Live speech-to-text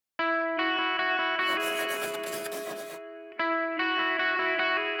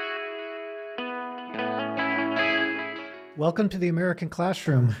Welcome to the American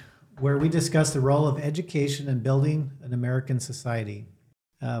Classroom, where we discuss the role of education in building an American society.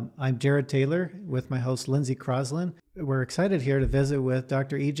 I'm Jared Taylor with my host, Lindsay Croslin. We're excited here to visit with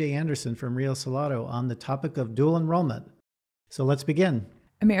Dr. E.J. Anderson from Rio Salado on the topic of dual enrollment. So let's begin.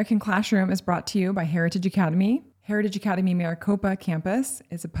 American Classroom is brought to you by Heritage Academy. Heritage Academy Maricopa campus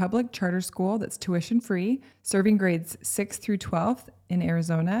is a public charter school that's tuition-free, serving grades 6th through 12th in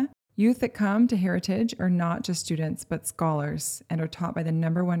Arizona. Youth that come to Heritage are not just students, but scholars, and are taught by the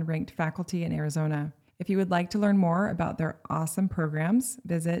 #1 ranked faculty in Arizona. If you would like to learn more about their awesome programs,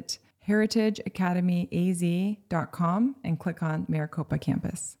 visit heritageacademyaz.com and click on Maricopa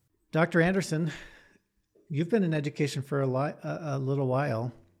campus. Dr. Anderson, you've been in education for a little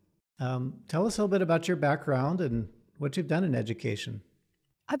while. Tell us a little bit about your background and what you've done in education.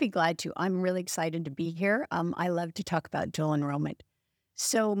 I'd be glad to. I'm really excited to be here. I love to talk about dual enrollment.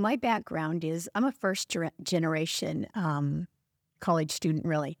 So my background is I'm a first generation college student,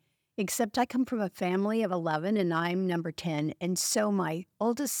 really, except I come from a family of 11 and I'm number 10. And so my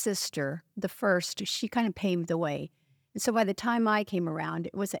oldest sister, the first, she kind of paved the way. And so by the time I came around,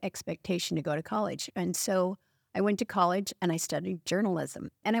 it was an expectation to go to college. And so I went to college and I studied journalism.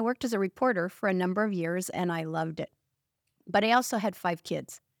 And I worked as a reporter for a number of years and I loved it. But I also had 5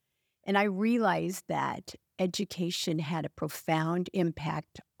 kids. And I realized that education had a profound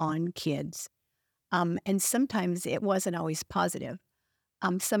impact on kids. And sometimes it wasn't always positive.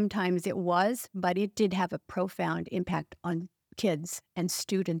 Sometimes it was, but it did have a profound impact on kids and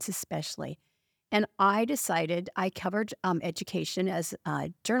students especially. And I decided, I covered education as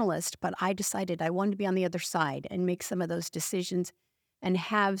a journalist, but I decided I wanted to be on the other side and make some of those decisions and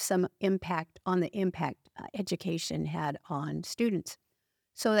have some impact on the impact education had on students.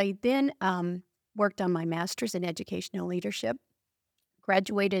 So I then worked on my master's in educational leadership,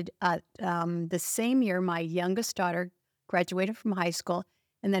 graduated the same year my youngest daughter graduated from high school,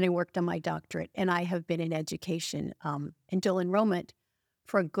 and then I worked on my doctorate. And I have been in education and dual enrollment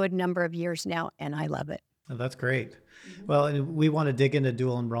for a good number of years now, and I love it. Oh, that's great. Well, and we want to dig into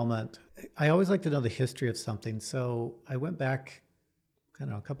dual enrollment. I always like to know the history of something. So I went back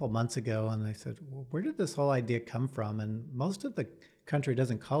a couple of months ago and I said, well, where did this whole idea come from? And most of the country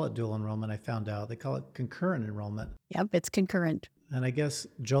doesn't call it dual enrollment, I found out. They call it concurrent enrollment. Yep, it's concurrent. And I guess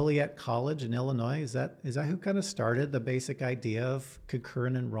Joliet College in Illinois, is that who kind of started the basic idea of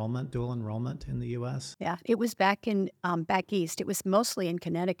concurrent enrollment, dual enrollment in the U.S.? Yeah, it was back east. It was mostly in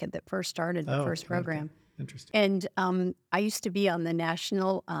Connecticut that first started the first program. Interesting. And I used to be on the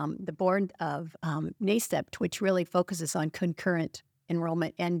national, the board of NACEPT, which really focuses on concurrent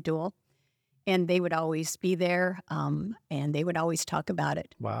enrollment and dual. And they would always be there, and they would always talk about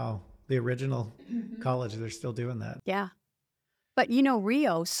it. Wow. The original college, they're still doing that. Yeah. But,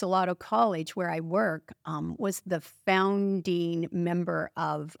 Rio Salado College, where I work, was the founding member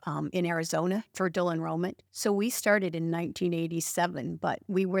of in Arizona for dual enrollment. So we started in 1987, but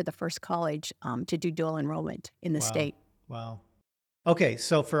we were the first college to do dual enrollment in the state. Wow. Okay,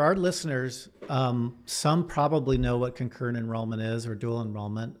 so for our listeners, some probably know what concurrent enrollment is or dual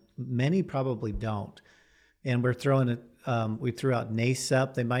enrollment. Many probably don't. And we threw out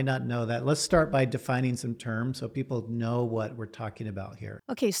NACEP. They might not know that. Let's start by defining some terms so people know what we're talking about here.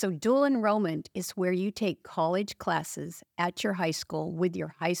 Okay, so dual enrollment is where you take college classes at your high school with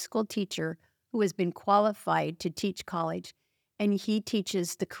your high school teacher who has been qualified to teach college, and he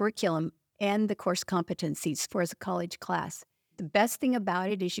teaches the curriculum and the course competencies for a college class. The best thing about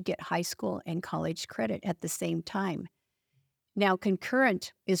it is you get high school and college credit at the same time. Now,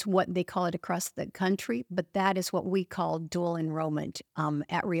 concurrent is what they call it across the country, but that is what we call dual enrollment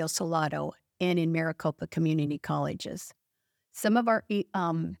at Rio Salado and in Maricopa community colleges. Some of our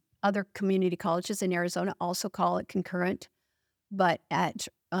other community colleges in Arizona also call it concurrent, but at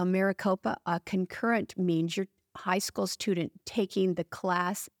Maricopa, concurrent means your high school student taking the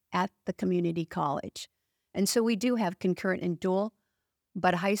class at the community college. And so we do have concurrent and dual,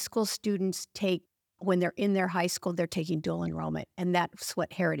 but high school students when they're in their high school, they're taking dual enrollment, and that's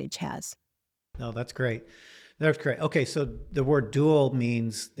what Heritage has. No, that's great. That's great. Okay, so the word dual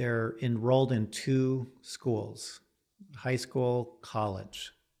means they're enrolled in 2 schools, high school,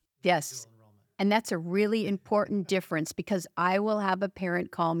 college. Yes, and that's a really important difference because I will have a parent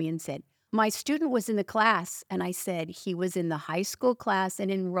call me and said, my student was in the class, and I said he was in the high school class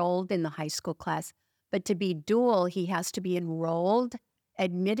and enrolled in the high school class, but to be dual, he has to be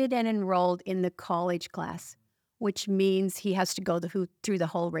admitted and enrolled in the college class, which means he has to go through the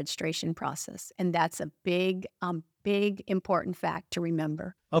whole registration process. And that's a big big, important fact to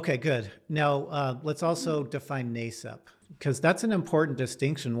remember. Okay, good. Now, let's also define NACEP, because that's an important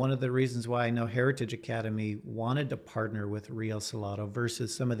distinction. One of the reasons why I know Heritage Academy wanted to partner with Rio Salado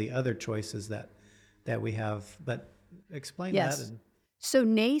versus some of the other choices that we have. But explain that. Yes. So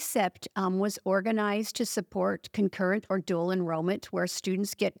NACEPT was organized to support concurrent or dual enrollment where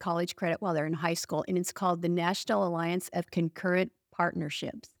students get college credit while they're in high school, and it's called the National Alliance of Concurrent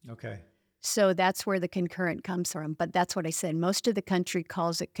Partnerships. Okay. So that's where the concurrent comes from. But that's what I said. Most of the country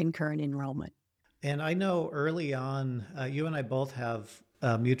calls it concurrent enrollment. And I know early on, you and I both have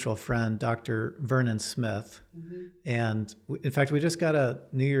a mutual friend, Dr. Vernon Smith. And in fact, we just got a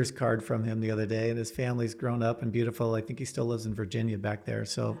New Year's card from him the other day, and his family's grown up and beautiful. I think he still lives in Virginia back there.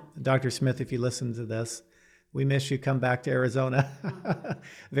 So, Dr. Smith, if you listen to this, we miss you. Come back to Arizona.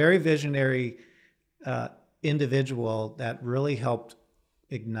 Very visionary individual that really helped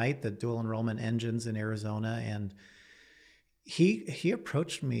ignite the dual enrollment engines in Arizona. And he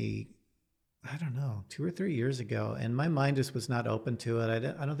approached me, I don't know, 2 or 3 years ago, and my mind just was not open to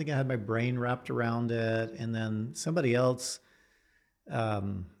it. I don't think I had my brain wrapped around it. And then somebody else,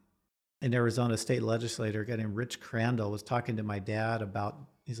 an Arizona state legislator, a guy named Rich Crandall, was talking to my dad about,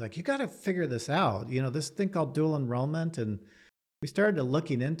 he's like, you got to figure this out, this thing called dual enrollment. And we started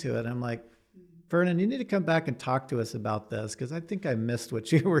looking into it. I'm like, Vernon, you need to come back and talk to us about this, because I think I missed what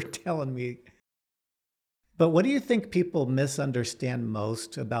you were telling me. But what do you think people misunderstand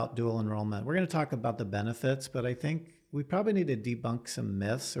most about dual enrollment? We're going to talk about the benefits, but I think we probably need to debunk some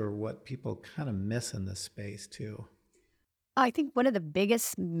myths or what people kind of miss in this space too. I think one of the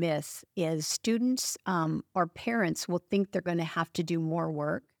biggest myths is students or parents will think they're going to have to do more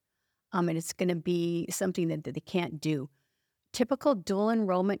work, and it's going to be something that they can't do. Typical dual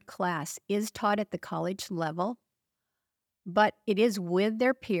enrollment class is taught at the college level, but it is with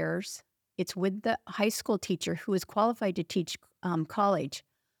their peers. It's with the high school teacher who is qualified to teach college,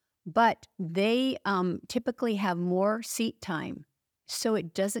 but they typically have more seat time, so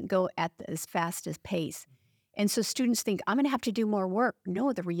it doesn't go at as fast as pace. And so students think, I'm going to have to do more work.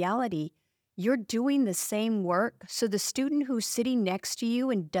 No, the reality, you're doing the same work. So the student who's sitting next to you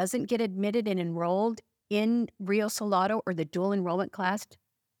and doesn't get admitted and enrolled in Rio Salado or the dual enrollment class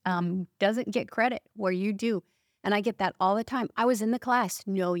doesn't get credit where you do. And I get that all the time. I was in the class.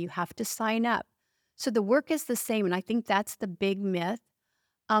 No, you have to sign up. So the work is the same. And I think that's the big myth.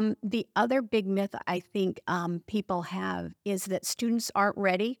 The other big myth I think people have is that students aren't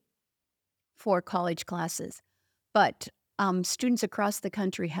ready for college classes. But students across the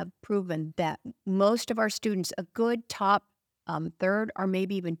country have proven that most of our students, a good top third or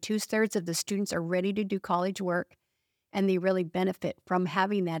maybe even 2/3 of the students are ready to do college work, and they really benefit from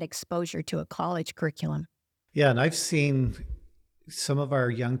having that exposure to a college curriculum. Yeah, and I've seen some of our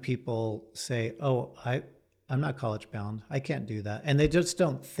young people say, "Oh, I'm not college bound. I can't do that," and they just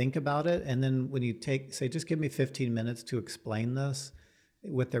don't think about it. And then when you say, "Just give me 15 minutes to explain this,"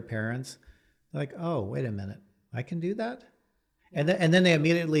 with their parents, they're like, "Oh, wait a minute, I can do that." And then they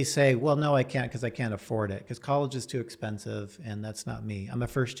immediately say, "Well, no, I can't because I can't afford it because college is too expensive, and that's not me. I'm a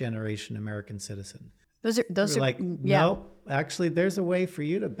first generation American citizen." Those We're are like, yeah. "Nope, actually, there's a way for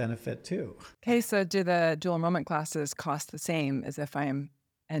you to benefit too." Okay, so do the dual enrollment classes cost the same as if I'm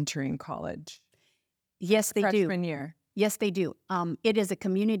entering college? Yes, they do. Freshman year. Yes, they do. It is a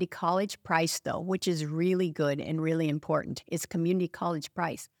community college price, though, which is really good and really important. It's community college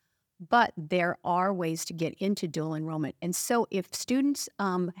price. But there are ways to get into dual enrollment. And so if students,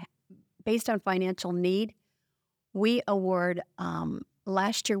 based on financial need, we award,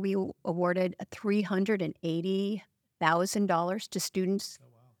 last year we awarded $380,000 to students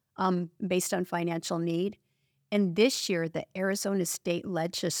based on financial need. And this year, the Arizona State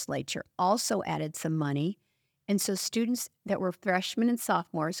Legislature also added some money. And so students that were freshmen and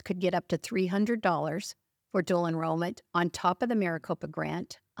sophomores could get up to $300 for dual enrollment on top of the Maricopa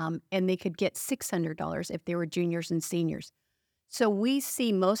grant, and they could get $600 if they were juniors and seniors. So we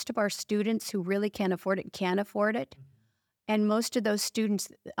see most of our students who really can't afford it can afford it. And most of those students,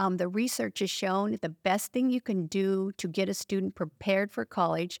 the research has shown the best thing you can do to get a student prepared for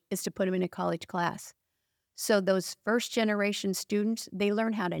college is to put them in a college class. So those first generation students, they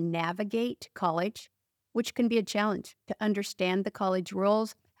learn how to navigate college, which can be a challenge, to understand the college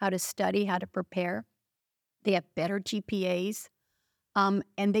rules, how to study, how to prepare. They have better GPAs, and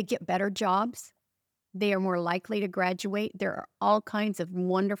they get better jobs. They are more likely to graduate. There are all kinds of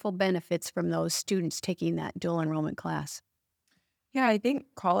wonderful benefits from those students taking that dual enrollment class. Yeah, I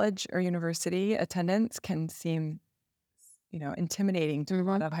think college or university attendance can seem, intimidating to a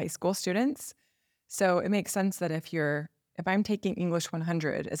lot of high school students. So it makes sense that if I'm taking English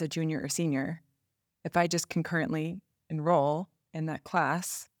 100 as a junior or senior, if I just concurrently enroll in that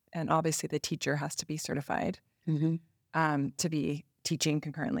class, and obviously the teacher has to be certified to be teaching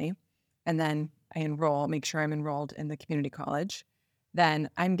concurrently, and then I enroll, make sure I'm enrolled in the community college, then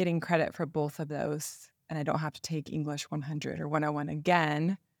I'm getting credit for both of those, and I don't have to take English 100 or 101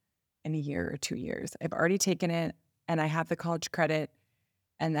 again in a year or 2 years. I've already taken it, and I have the college credit,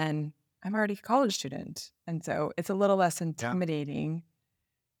 and then I'm already a college student. And so it's a little less intimidating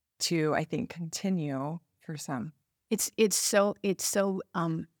to, I think, continue for some. It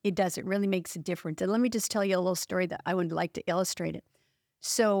does. It really makes a difference. And let me just tell you a little story that I would like to illustrate it.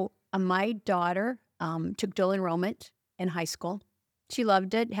 So my daughter took dual enrollment in high school. She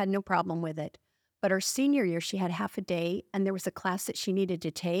loved it, had no problem with it. But her senior year, she had half a day, and there was a class that she needed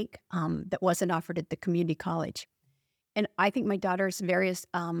to take that wasn't offered at the community college. And I think my daughter is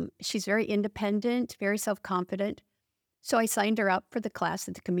she's very independent, very self-confident. So I signed her up for the class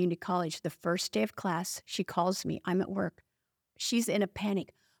at the community college. The first day of class, she calls me. I'm at work. She's in a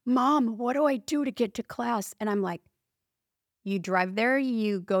panic. Mom, what do I do to get to class? And I'm like, you drive there,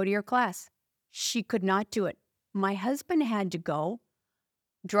 you go to your class. She could not do it. My husband had to go,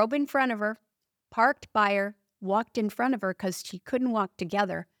 drove in front of her, parked by her, walked in front of her because she couldn't walk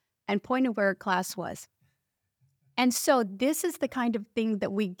together, and pointed where her class was. And so this is the kind of thing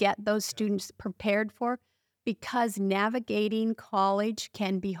that we get those students prepared for, because navigating college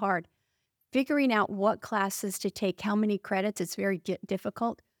can be hard. Figuring out what classes to take, how many credits, it's very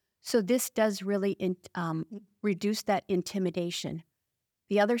difficult. So this does really reduce that intimidation.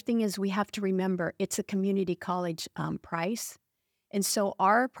 The other thing is we have to remember it's a community college price. And so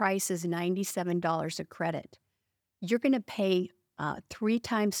our price is $97 a credit. You're going to pay 3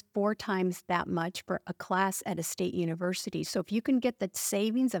 times, 4 times that much for a class at a state university. So if you can get the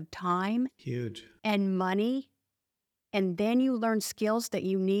savings of time Huge. and money, and then you learn skills that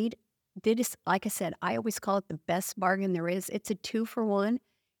you need, like I said, I always call it the best bargain there is. It's a 2-for-1.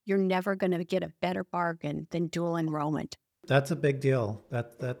 You're never going to get a better bargain than dual enrollment. That's a big deal.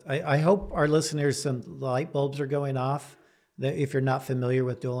 I hope our listeners, some light bulbs are going off that if you're not familiar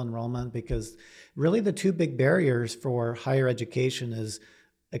with dual enrollment, because really the 2 big barriers for higher education is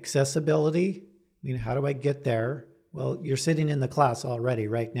accessibility. I mean, how do I get there? Well, you're sitting in the class already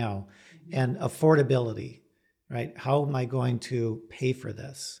right now. And affordability, right? How am I going to pay for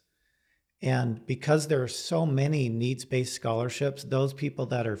this? And because there are so many needs-based scholarships, those people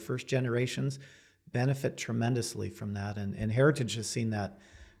that are first generations benefit tremendously from that. And Heritage has seen that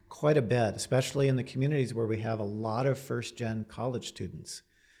quite a bit, especially in the communities where we have a lot of first-gen college students.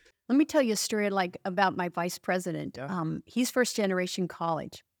 Let me tell you a story about my vice president. Yeah. He's first-generation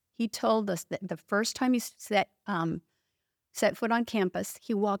college. He told us that the first time he set foot on campus,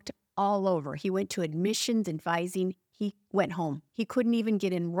 he walked all over. He went to admissions, advising. He went home. He couldn't even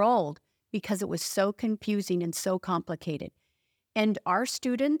get enrolled because it was so confusing and so complicated. And our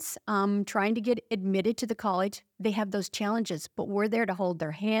students trying to get admitted to the college, they have those challenges, but we're there to hold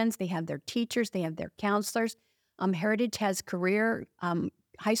their hands. They have their teachers, they have their counselors. Heritage has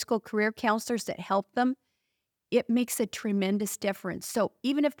high school career counselors that help them. It makes a tremendous difference. So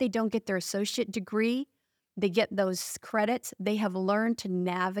even if they don't get their associate degree, they get those credits. They have learned to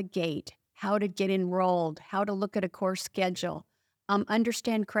navigate how to get enrolled, how to look at a course schedule,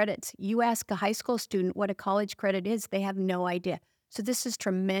 understand credits. You ask a high school student what a college credit is, they have no idea. So this is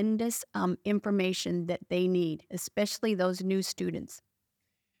tremendous information that they need, especially those new students.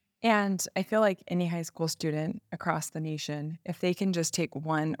 And I feel like any high school student across the nation, if they can just take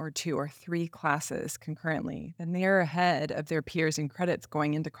 1 or 2 or 3 classes concurrently, then they're ahead of their peers in credits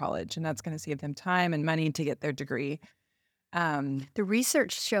going into college. And that's going to save them time and money to get their degree. The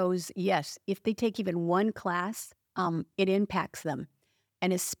research shows, yes, if they take even 1 class, it impacts them.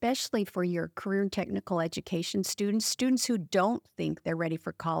 And especially for your career and technical education students who don't think they're ready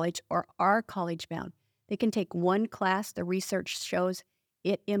for college or are college bound, they can take 1 class. The research shows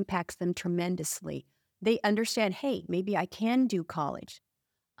it impacts them tremendously. They understand, hey, maybe I can do college.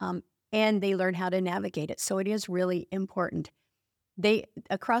 And they learn how to navigate it. So it is really important.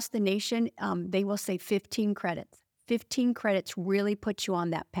 Across the nation, they will say 15 credits. 15 credits really put you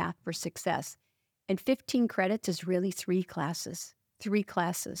on that path for success. And 15 credits is really 3 classes. 3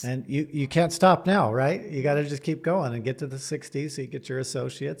 classes. And you can't stop now, right? You got to just keep going and get to the 60s so you get your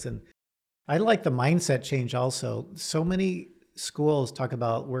associates. And I like the mindset change also. So many schools talk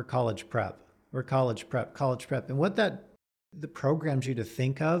about we're college prep. And what the programs you to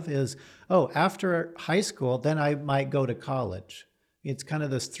think of is, after high school, then I might go to college. It's kind of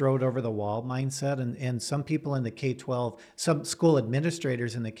this throw it over the wall mindset. And some people in the K-12, some school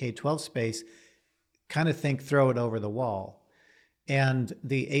administrators in the K-12 space kind of think throw it over the wall. And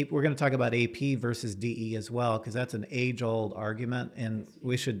we're going to talk about AP versus DE as well, because that's an age-old argument, and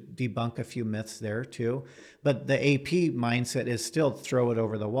we should debunk a few myths there too. But the AP mindset is still throw it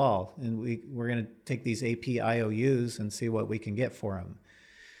over the wall, and we're going to take these AP IOUs and see what we can get for them.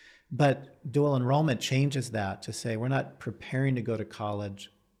 But dual enrollment changes that to say we're not preparing to go to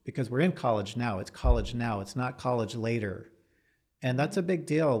college because we're in college now. It's college now. It's not college later. And that's a big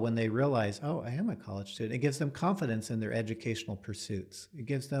deal when they realize, oh, I am a college student. It gives them confidence in their educational pursuits. It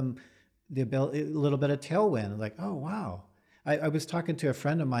gives them the ability, a little bit of tailwind, like, oh, wow. I was talking to a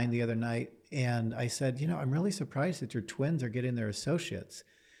friend of mine the other night, and I said, I'm really surprised that your twins are getting their associates.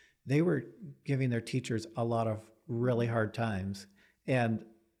 They were giving their teachers a lot of really hard times. And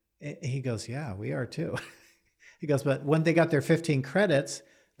he goes, yeah, we are too. He goes, but when they got their 15 credits,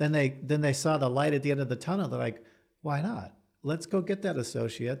 then they saw the light at the end of the tunnel. They're like, why not? Let's go get that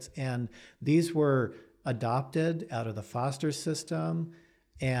associates. And these were adopted out of the foster system.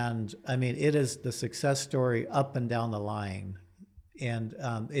 And I mean, it is the success story up and down the line. And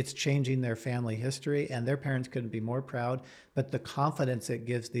it's changing their family history, and their parents couldn't be more proud. But the confidence it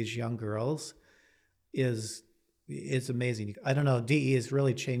gives these young girls is amazing. I don't know, DE has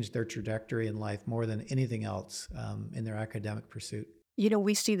really changed their trajectory in life more than anything else in their academic pursuit.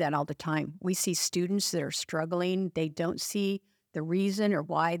 We see that all the time. We see students that are struggling. They don't see the reason or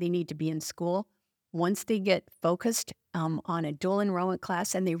why they need to be in school. Once they get focused on a dual enrollment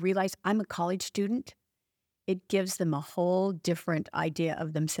class and they realize I'm a college student, it gives them a whole different idea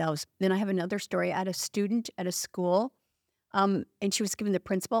of themselves. Then I have another story. I had a student at a school, and she was giving the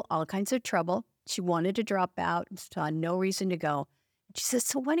principal all kinds of trouble. She wanted to drop out, saw no reason to go. She says,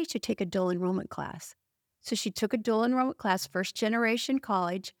 so why don't you take a dual enrollment class? So she took a dual enrollment class, first generation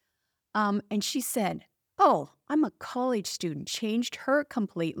college, and she said, oh, I'm a college student. Changed her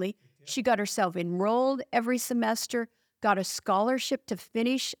completely. She got herself enrolled every semester, got a scholarship to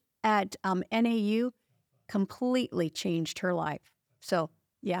finish at NAU, completely changed her life. So,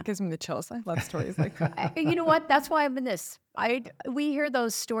 yeah. Gives me the chills. I love stories like that. You know what? That's why I'm in this. We hear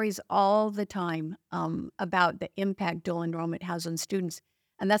those stories all the time about the impact dual enrollment has on students.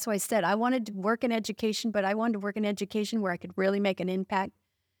 And that's why I said I wanted to work in education, but I wanted to work in education where I could really make an impact,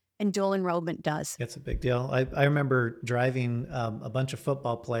 and dual enrollment does. It's a big deal. I remember driving a bunch of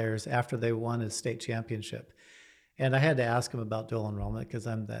football players after they won a state championship. And I had to ask them about dual enrollment because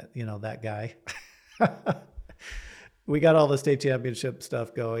I'm that guy. We got all the state championship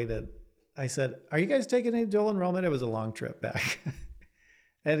stuff going, and I said, are you guys taking any dual enrollment? It was a long trip back.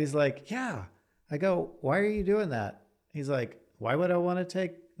 And he's like, yeah. I go, why are you doing that? He's like, why would I want to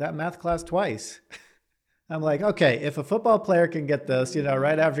take that math class twice? I'm like, okay, if a football player can get this,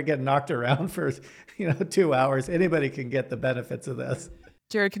 right after getting knocked around for, 2 hours, anybody can get the benefits of this.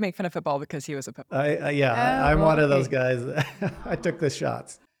 Jared can make fun of football because he was a football. I'm one of those guys. I took the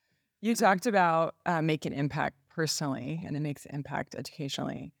shots. You talked about making impact personally, and it makes impact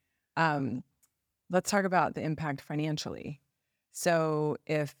educationally. Let's talk about the impact financially. So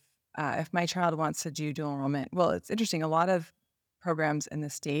if my child wants to do dual enrollment, well, it's interesting. A lot of programs in the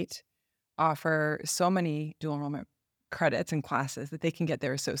state offer so many dual enrollment credits and classes that they can get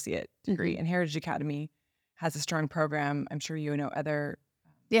their associate degree. And Heritage Academy has a strong program. I'm sure you know other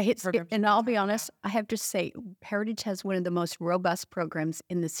programs. And I'll be honest, I have to say, Heritage has one of the most robust programs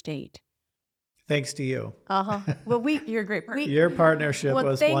in the state. Thanks to you. Well, you're a great partner. Your partnership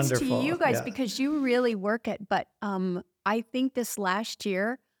was thanks wonderful. Thanks to you guys because you really work it. But I think this last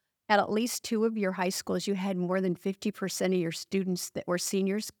year, at least 2 of your high schools, you had more than 50% of your students that were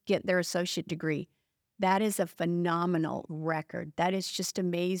seniors get their associate degree. That is a phenomenal record. That is just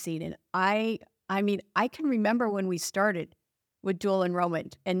amazing. And I mean, I can remember when we started with dual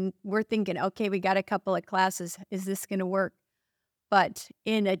enrollment, and we're thinking, okay, we got a couple of classes. Is this going to work? But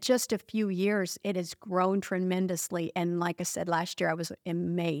in just a few years, it has grown tremendously. And like I said, last year, I was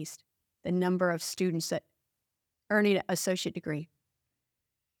amazed the number of students that earning an associate degree.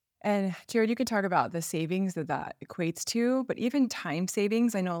 And Jared, you can talk about the savings that equates to, but even time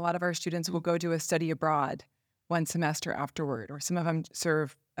savings. I know a lot of our students will go do a study abroad one semester afterward, or some of them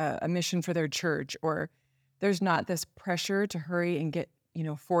serve a mission for their church, or there's not this pressure to hurry and get,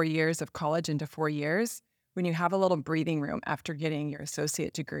 4 years of college into 4 years when you have a little breathing room after getting your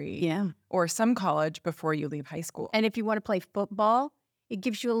associate degree. Yeah. Or some college before you leave high school. And if you want to play football, it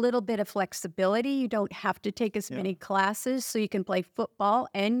gives you a little bit of flexibility. You don't have to take as many classes, so you can play football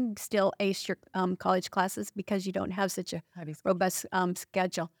and still ace your college classes because you don't have such a robust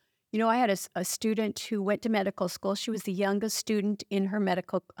schedule. I had a student who went to medical school. She was the youngest student in her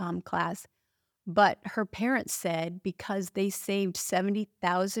medical class. But her parents said because they saved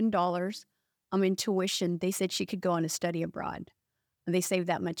 $70,000 in tuition, they said she could go on a study abroad. They saved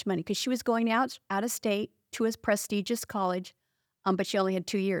that much money because she was going out of state to a prestigious college, but she only had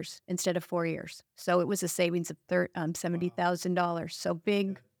 2 years instead of 4 years. So it was a savings of $70,000. So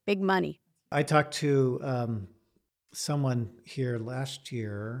big money. I talked to someone here last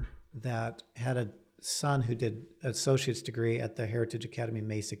year that had a son who did an associate's degree at the Heritage Academy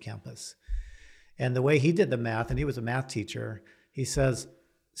Mesa campus. And the way he did the math, and he was a math teacher, he says,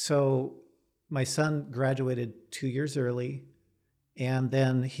 so my son graduated 2 years early, and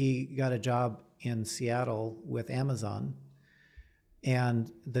then he got a job in Seattle with Amazon. And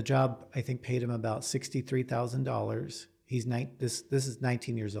the job, I think, paid him about $63,000. This is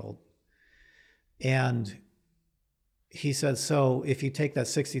 19 years old. And he says, so if you take that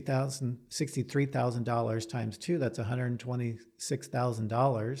 $63,000 times 2, that's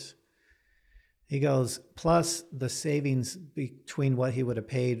 $126,000. He goes, plus the savings between what he would have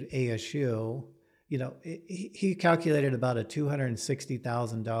paid ASU, he calculated about a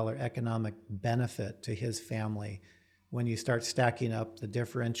 $260,000 economic benefit to his family when you start stacking up the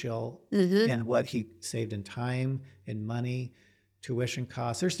differential and what he saved in time, in money, tuition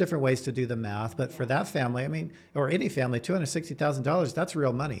costs. There's different ways to do the math, but for that family, or any family, $260,000, that's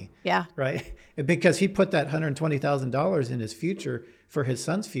real money. Yeah. Right? Because he put that $120,000 in his future for his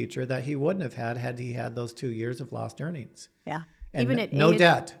son's future that he wouldn't have had he had those 2 years of lost earnings. Yeah. And Even at no age-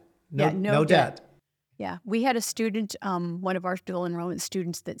 debt. Yeah, No debt. Yeah. We had a student, one of our dual enrollment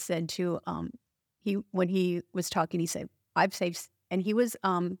students that said when he was talking, he said, I've saved, and he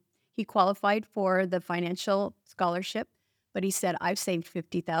qualified for the financial scholarship, but he said, I've saved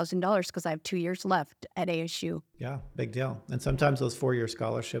 $50,000 because I have 2 years left at ASU. Yeah, big deal. And sometimes those 4-year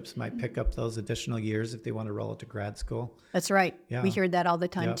scholarships might pick up those additional years if they want to roll it to grad school. That's right. Yeah. We hear that all the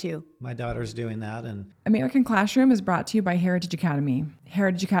time Yep. too. My daughter's doing that. And American Classroom is brought to you by Heritage Academy.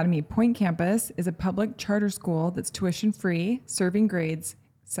 Heritage Academy Point Campus is a public charter school that's tuition-free, serving grades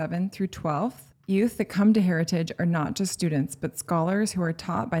 7 through 12th. Youth that come to Heritage are not just students, but scholars who are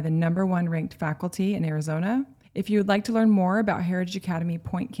taught by the #1 ranked faculty in Arizona. If you would like to learn more about Heritage Academy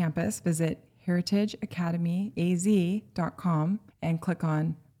Point Campus, visit heritageacademyaz.com and click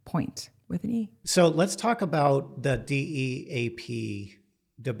on Point with an E. so let's talk about the DEAP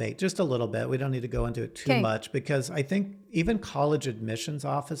debate just a little bit. We don't need to go into it too Okay. much because I think even college admissions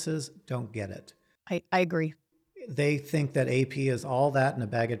offices don't get it. I agree. They think that AP is all that in a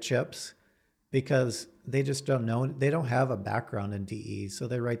bag of chips because they just don't know. They don't have a background in DE. So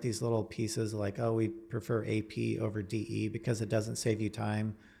they write these little pieces like, oh, we prefer AP over DE because it doesn't save you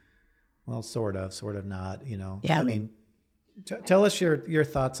time. Well, sort of not, Yeah. Tell us your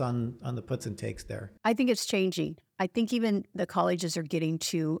thoughts on the puts and takes there. I think it's changing. I think even the colleges are getting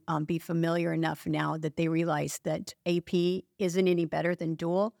to be familiar enough now that they realize that AP isn't any better than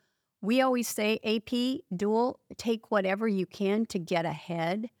dual. We always say AP, dual, take whatever you can to get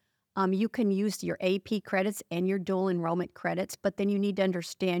ahead. You can use your AP credits and your dual enrollment credits, but then you need to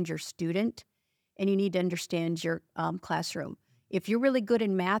understand your student and you need to understand your classroom. If you're really good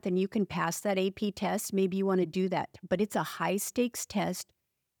in math and you can pass that AP test, maybe you want to do that. But it's a high stakes test.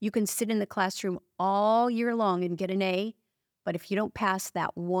 You can sit in the classroom all year long and get an A, but if you don't pass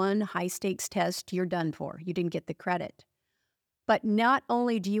that one high stakes test, you're done for. You didn't get the credit. But not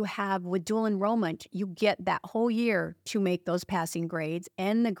only do you have, with dual enrollment, you get that whole year to make those passing grades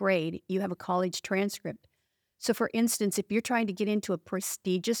and the grade, you have a college transcript. So for instance, if you're trying to get into a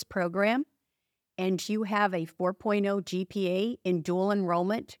prestigious program and you have a 4.0 GPA in dual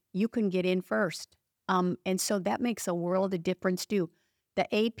enrollment, you can get in first. And so that makes a world of difference too.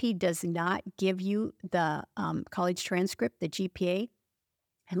 The AP does not give you the college transcript, the GPA.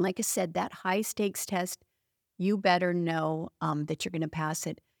 And like I said, that high stakes test, you better know that you're going to pass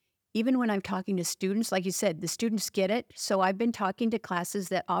it. Even when I'm talking to students, like you said, the students get it. So I've been talking to classes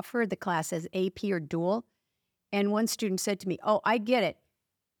that offer the class as AP or dual. And one student said to me, oh, I get it.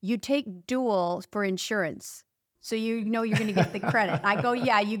 You take dual for insurance. So you know you're going to get the credit. I go,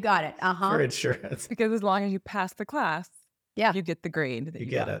 yeah, you got it. Uh-huh. For insurance. Because as long as you pass the class, Yeah. you get the grade that You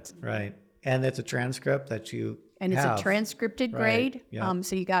get got. it, right. And it's a transcript that you And it's have. a transcripted Right, grade. yeah.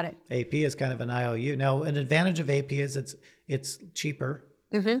 So you got it. AP is kind of an IOU. Now, an advantage of AP is it's cheaper.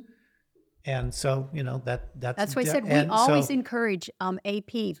 Mm-hmm. And so, That's why I said we and always so- encourage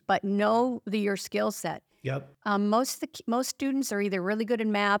AP, but know your skill set. Yep. Most students are either really good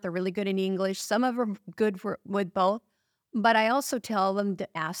in math or really good in English. Some of them are good with both. But I also tell them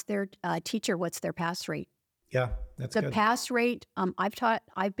to ask their teacher what's their pass rate. Yeah, that's The good. pass rate,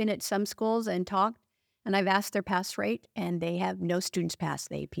 I've been at some schools and talked, and I've asked their pass rate, and they have no students pass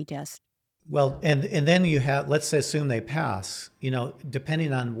the AP test. Well, and then you have, let's assume they pass,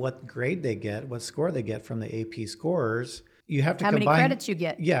 depending on what grade they get, what score they get from the AP scorers, you have to How many combine credits you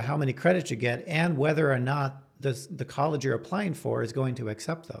get. Yeah, how many credits you get, and whether or not the college you're applying for is going to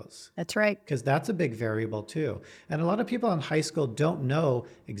accept those. That's right. Because that's a big variable too. And a lot of people in high school don't know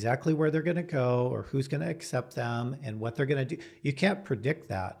exactly where they're going to go or who's going to accept them and what they're going to do. You can't predict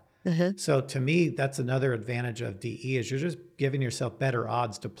that. So to me, that's another advantage of DE is you're just giving yourself better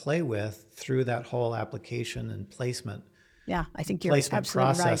odds to play with through that whole application and placement Yeah, I think you're placement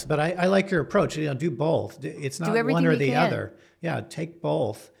absolutely process. right. But I like your approach. Do both. It's not everything one or you the can. other. Yeah, take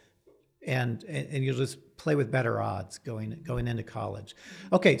both, and you'll just play with better odds going into college.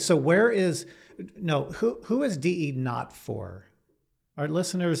 Okay, so who is DE not for? Our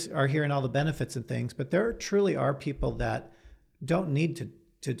listeners are hearing all the benefits and things, but there truly are people that don't need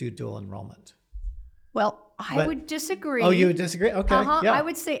to do dual enrollment. Well, I would disagree. Oh, you would disagree? Okay. Yeah. I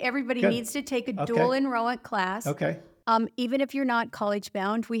would say everybody Good. needs to take a Okay. dual enrollment class. Okay. Even if you're not college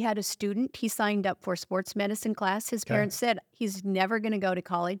bound, we had a student, he signed up for sports medicine class. His parents said he's never going to go to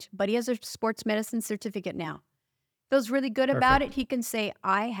college, but he has a sports medicine certificate now. Feels really good about it. He can say,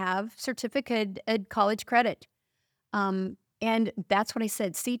 I have certificate at college credit. And that's what I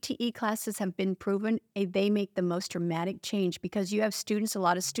said. CTE classes have been proven. They make the most dramatic change because you have students, a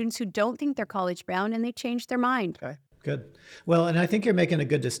lot of students who don't think they're college bound and they change their mind. Okay. Good. Well, and I think you're making a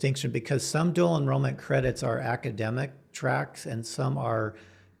good distinction because some dual enrollment credits are academic tracks and some are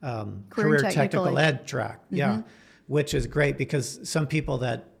career technical ed track. Yeah, which is great because some people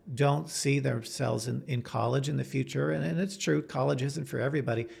that don't see themselves in college in the future, and it's true, college isn't for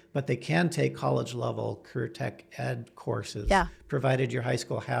everybody, but they can take college level career tech ed courses, provided your high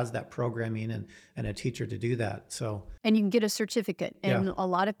school has that programming and a teacher to do that. So, and you can get a certificate. And a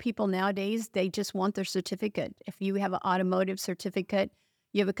lot of people nowadays, they just want their certificate. If you have an automotive certificate,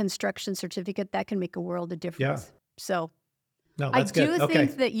 you have a construction certificate, that can make a world of difference. Yeah. So no, I that's good. do Okay.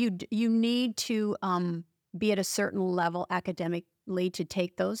 think that you need to be at a certain level academically to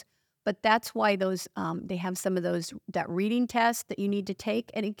take those. But that's why those they have some of that reading test that you need to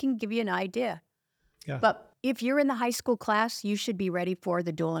take, and it can give you an idea. Yeah. But if you're in the high school class, you should be ready for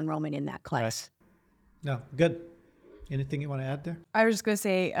the dual enrollment in that class. No, good. Anything you want to add there? I was just going to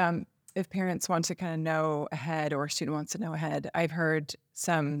say, if parents want to kind of know ahead or a student wants to know ahead, I've heard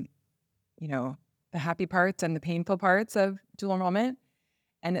some, the happy parts and the painful parts of dual enrollment.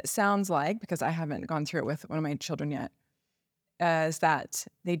 And it sounds like, because I haven't gone through it with one of my children yet, is that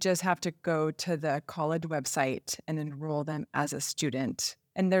they just have to go to the college website and enroll them as a student.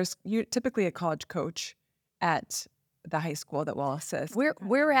 And there's typically a college coach at the high school that will assist.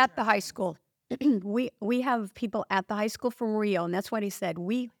 We're at the high school. we have people at the high school from Rio, and that's what he said.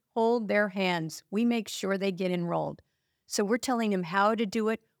 We hold their hands. We make sure they get enrolled. So we're telling them how to do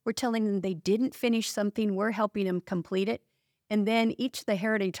it. We're telling them they didn't finish something. We're helping them complete it. And then each of the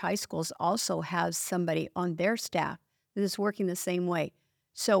Heritage High Schools also has somebody on their staff that is working the same way.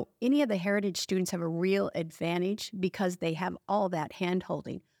 So any of the Heritage students have a real advantage because they have all that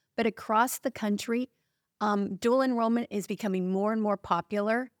hand-holding. But across the country, dual enrollment is becoming more and more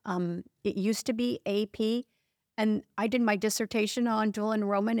popular. It used to be AP, and I did my dissertation on dual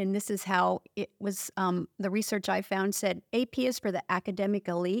enrollment, and this is how it was. The research I found said AP is for the academic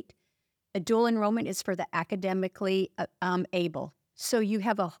elite. A dual enrollment is for the academically able. So you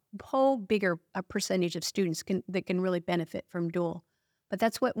have a whole bigger percentage of students that can really benefit from dual. But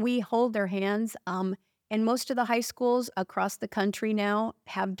that's what we hold their hands. And most of the high schools across the country now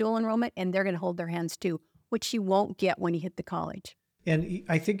have dual enrollment, and they're going to hold their hands too, which you won't get when you hit the college. And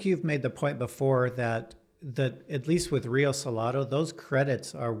I think you've made the point before that at least with Rio Salado, those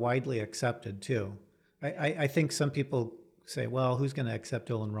credits are widely accepted too. I think some people say, well, who's going to accept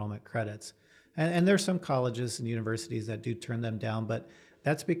dual enrollment credits? And there's some colleges and universities that do turn them down, but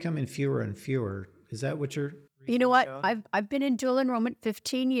that's becoming fewer and fewer. Is that what you're... You know what? I've been in dual enrollment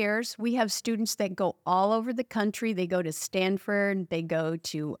 15 years. We have students that go all over the country. They go to Stanford. They go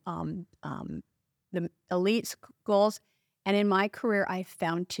to the elite schools. And in my career, I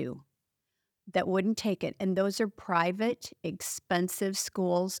found two that wouldn't take it. And those are private, expensive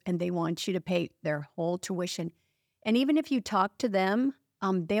schools, and they want you to pay their whole tuition. And even if you talk to them,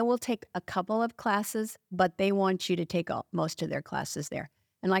 they will take a couple of classes, but they want you to take most of their classes there.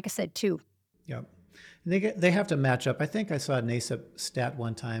 And like I said, two. Yep. They have to match up. I think I saw a NASEP stat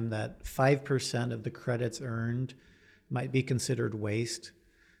one time that 5% of the credits earned might be considered waste.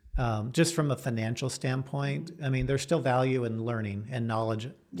 Just from a financial standpoint, I mean, there's still value in learning, and knowledge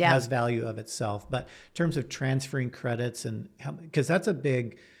has value of itself. But in terms of transferring credits, and because that's a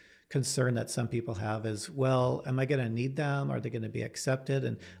big concern that some people have is, well, am I going to need them? Are they going to be accepted?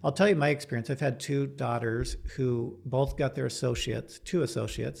 And I'll tell you my experience. I've had two daughters who both got their two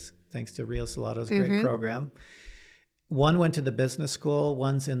associates, thanks to Rio Salado's great program. one went to the business school,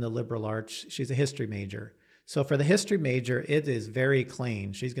 one's in the liberal arts. She's a history major. So for the history major, it is very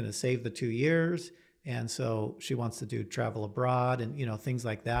clean. She's going to save the 2 years. And so she wants to do travel abroad and, things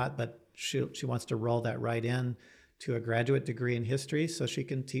like that. But she wants to roll that right in to a graduate degree in history so she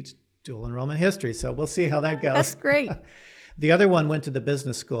can teach dual enrollment history. So we'll see how that goes. That's great. The other one went to the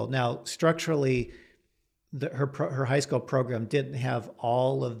business school. Now, structurally, her high school program didn't have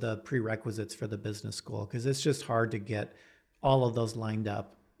all of the prerequisites for the business school because it's just hard to get all of those lined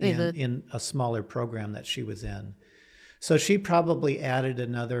up in a smaller program that she was in. So she probably added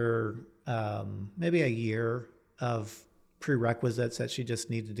another maybe a year of prerequisites that she just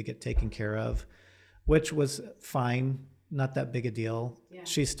needed to get taken care of, which was fine, not that big a deal. Yeah.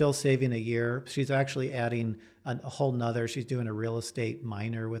 She's still saving a year. She's actually adding a whole nother. She's doing a real estate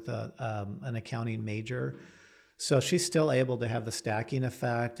minor with an accounting major. So she's still able to have the stacking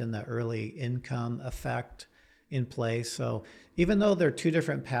effect and the early income effect in place. So even though they're two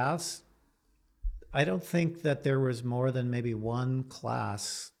different paths, I don't think that there was more than maybe one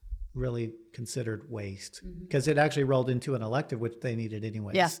class really considered waste because it actually rolled into an elective, which they needed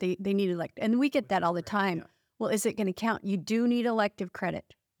anyways. Yes, they need elective. And we get that all the time. Yeah. Well, is it going to count? You do need elective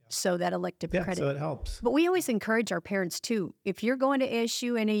credit. So that elective credit. So it helps. But we always encourage our parents too. If you're going to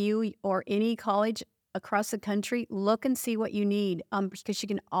ASU, NAU, or any college across the country, look and see what you need because you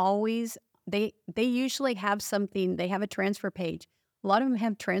can always, they usually have something, they have a transfer page. A lot of them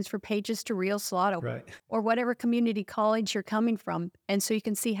have transfer pages to Rio Salado right. or whatever community college you're coming from. And so you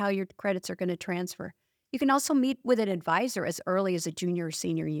can see how your credits are going to transfer. You can also meet with an advisor as early as a junior or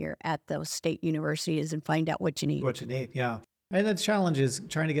senior year at those state universities and find out what you need. Yeah. And the challenge is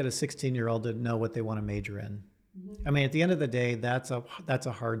trying to get a 16-year-old to know what they want to major in. Mm-hmm. I mean, at the end of the day, that's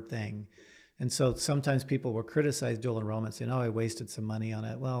a hard thing. And so sometimes people will criticize dual enrollment saying, I wasted some money on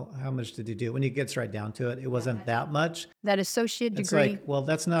it. Well, how much did you do? When it gets right down to it, it wasn't that much. That associate degree. It's like, well,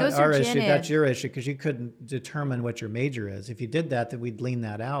 that's not our issue. That's your issue because you couldn't determine what your major is. If you did that, then we'd lean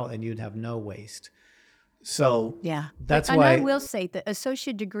that out and you'd have no waste. So yeah, that's and why I will say the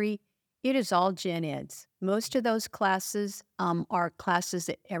associate degree, it is all gen eds. Most of those classes are classes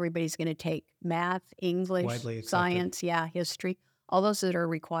that everybody's going to take: math, English, science, history, all those that are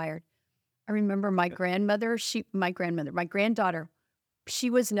required. I remember my granddaughter, she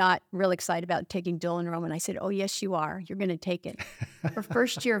was not real excited about taking dual enrollment. I said, "Oh, yes, you are. You're going to take it." Her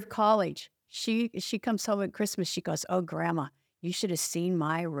first year of college, she comes home at Christmas. She goes, "Oh, Grandma, you should have seen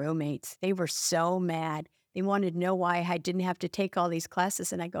my roommates. They were so mad. They wanted to know why I didn't have to take all these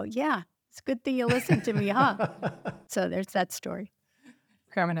classes." And I go, "Yeah, it's a good thing you listened to me, huh?" So there's that story.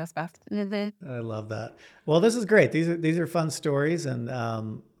 Grandma knows best. I love that. Well, this is great. These are fun stories.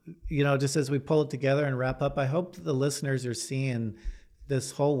 And, just as we pull it together and wrap up, I hope the listeners are seeing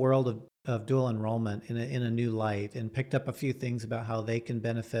this whole world of dual enrollment in a new light and picked up a few things about how they can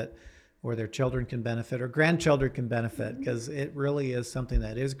benefit or their children can benefit or grandchildren can benefit because it really is something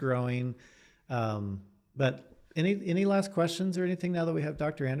that is growing. But any last questions or anything now that we have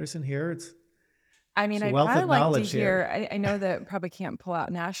Dr. Anderson here? I'd probably like to hear, I know that probably can't pull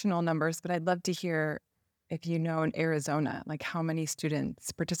out national numbers, but I'd love to hear if you know in Arizona, like how many students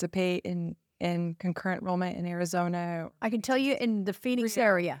participate in concurrent enrollment in Arizona. I can tell you in the Phoenix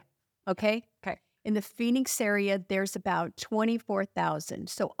area, okay? Okay. In the Phoenix area, there's about 24,000.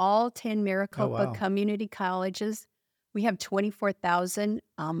 So all 10 Maricopa community colleges, we have 24,000,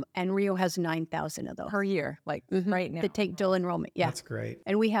 and Rio has 9,000 of those. Per year, right now. To take dual enrollment, yeah. That's great.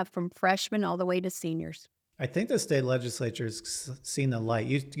 And we have from freshmen all the way to seniors. I think the state legislature's seen the light.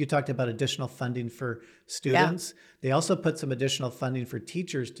 You talked about additional funding for students. Yeah. They also put some additional funding for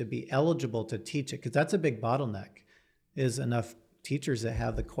teachers to be eligible to teach it, because that's a big bottleneck, is enough teachers that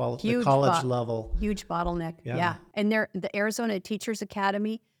have the college level. Huge bottleneck, yeah. And the Arizona Teachers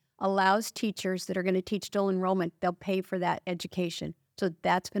Academy allows teachers that are going to teach dual enrollment, they'll pay for that education. So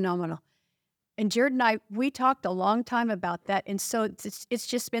that's phenomenal. And Jared and I, we talked a long time about that. And so it's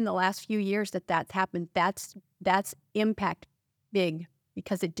just been the last few years that's happened. That's impact big,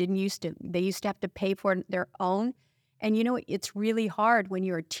 because it didn't used to. They used to have to pay for their own. And it's really hard when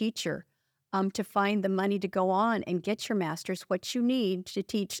you're a teacher to find the money to go on and get your master's, what you need to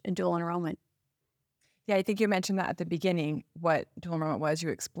teach a dual enrollment. Yeah, I think you mentioned that at the beginning, what dual enrollment was. You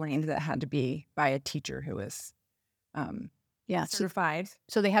explained that it had to be by a teacher who was certified.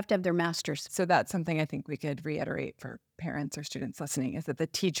 So they have to have their master's. So that's something I think we could reiterate for parents or students listening, is that the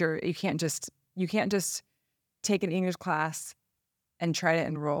teacher, you can't just take an English class and try to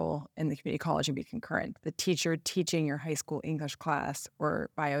enroll in the community college and be concurrent. The teacher teaching your high school English class or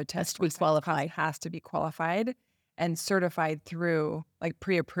biotech has to be qualified and certified through,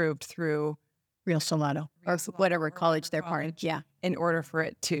 pre-approved through Real Solano or whatever college they're part of. Yeah. in order for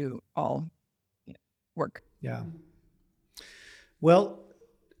it to all work. Yeah. Well,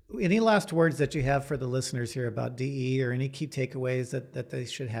 any last words that you have for the listeners here about DE, or any key takeaways that they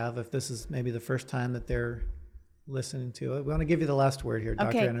should have if this is maybe the first time that they're listening to it? We want to give you the last word here, Dr.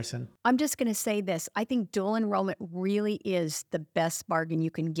 Okay. Anderson. I'm just going to say this. I think dual enrollment really is the best bargain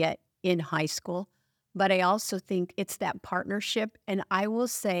you can get in high school. But I also think it's that partnership. And I will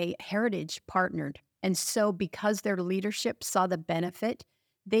say Heritage partnered. And so because their leadership saw the benefit,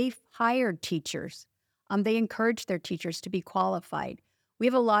 they've hired teachers. They encourage their teachers to be qualified. We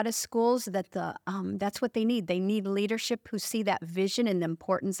have a lot of schools that that's what they need. They need leadership who see that vision and the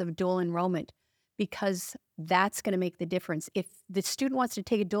importance of dual enrollment, because that's going to make the difference. If the student wants to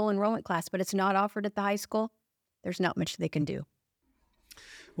take a dual enrollment class, but it's not offered at the high school, there's not much they can do.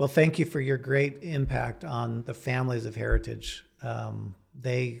 Well, thank you for your great impact on the families of Heritage.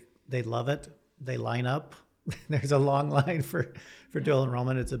 They love it. They line up. There's a long line for dual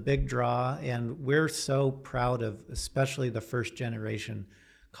enrollment. It's a big draw, and we're so proud of especially the first generation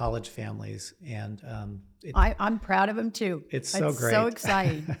college families. And I'm proud of them too. It's so great. So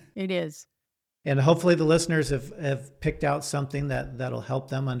exciting. It is. And hopefully the listeners have picked out something that'll help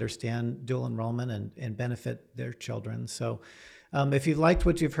them understand dual enrollment and benefit their children. So if you've liked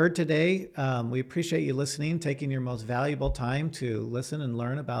what you've heard today, we appreciate you listening, taking your most valuable time to listen and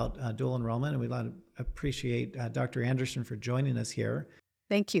learn about dual enrollment. And we'd appreciate Dr. Anderson for joining us here.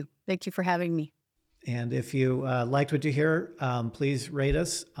 Thank you. Thank you for having me. And if you liked what you hear, please rate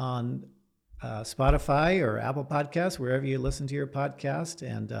us on Spotify or Apple Podcasts, wherever you listen to your podcast,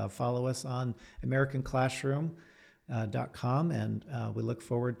 and follow us on AmericanClassroom.com. And we look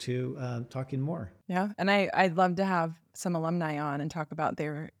forward to talking more. Yeah. And I'd love to have some alumni on and talk about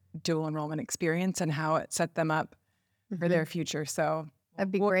their dual enrollment experience and how it set them up for their future. So that'd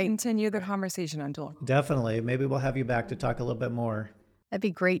be we'll great. Continue the conversation on dual. Definitely. Maybe we'll have you back to talk a little bit more. That'd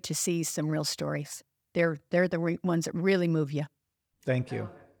be great to see some real stories. They're the ones that really move you. Thank you.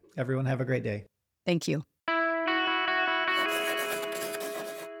 Everyone have a great day. Thank you.